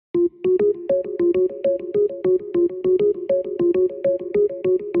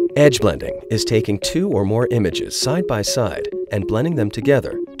Edge blending is taking two or more images side by side and blending them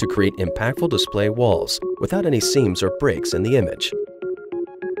together to create impactful display walls without any seams or breaks in the image.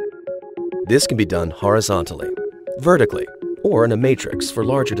 This can be done horizontally, vertically, or in a matrix for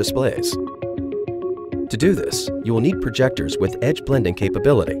larger displays. To do this, you will need projectors with edge blending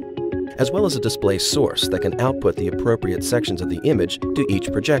capability, as well as a display source that can output the appropriate sections of the image to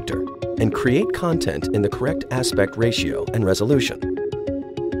each projector and create content in the correct aspect ratio and resolution.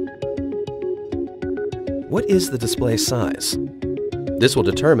 What is the display size? This will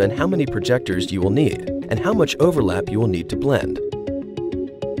determine how many projectors you will need and how much overlap you will need to blend.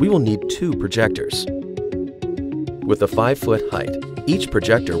 We will need 2 projectors. With a 5-foot height, each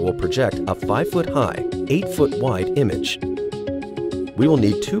projector will project a 5-foot high, 8-foot wide image. We will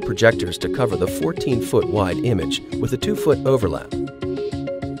need 2 projectors to cover the 14-foot wide image with a 2-foot overlap.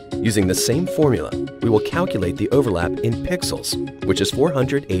 Using the same formula, we will calculate the overlap in pixels, which is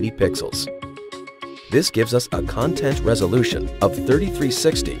 480 pixels. This gives us a content resolution of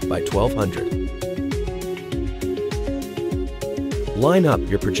 3360 by 1200. Line up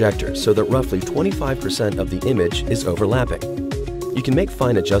your projector so that roughly 25% of the image is overlapping. You can make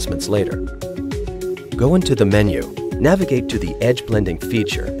fine adjustments later. Go into the menu, navigate to the Edge Blending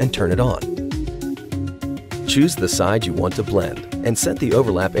feature and turn it on. Choose the side you want to blend and set the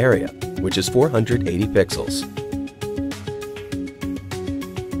overlap area, which is 480 pixels.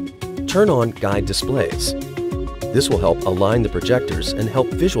 Turn on Guide Displays. This will help align the projectors and help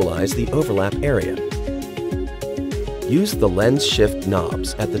visualize the overlap area. Use the lens shift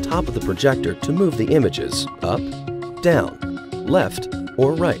knobs at the top of the projector to move the images up, down, left,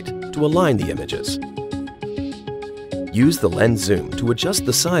 or right to align the images. Use the lens zoom to adjust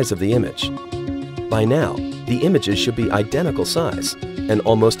the size of the image. By now, the images should be identical size and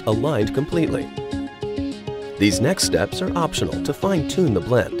almost aligned completely. These next steps are optional to fine-tune the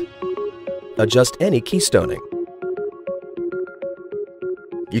blend. Adjust any keystoning.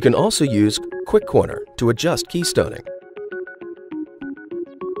 You can also use Quick Corner to adjust keystoning.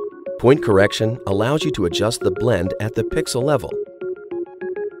 Point correction allows you to adjust the blend at the pixel level.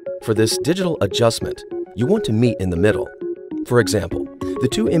 For this digital adjustment, you want to meet in the middle. For example, the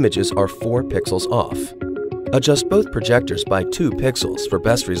 2 images are 4 pixels off. Adjust both projectors by 2 pixels for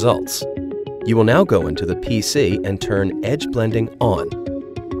best results. You will now go into the PC and turn Edge Blending on.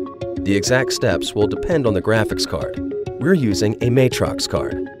 The exact steps will depend on the graphics card. We're using a Matrox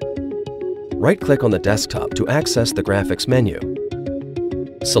card. Right-click on the desktop to access the graphics menu.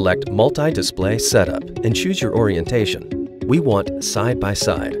 Select Multi-Display Setup and choose your orientation. We want side by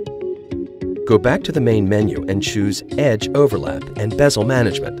side. Go back to the main menu and choose Edge Overlap and Bezel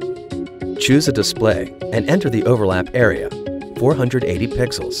Management. Choose a display and enter the overlap area, 480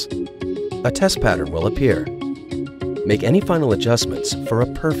 pixels. A test pattern will appear. Make any final adjustments for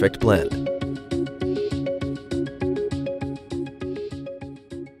a perfect blend.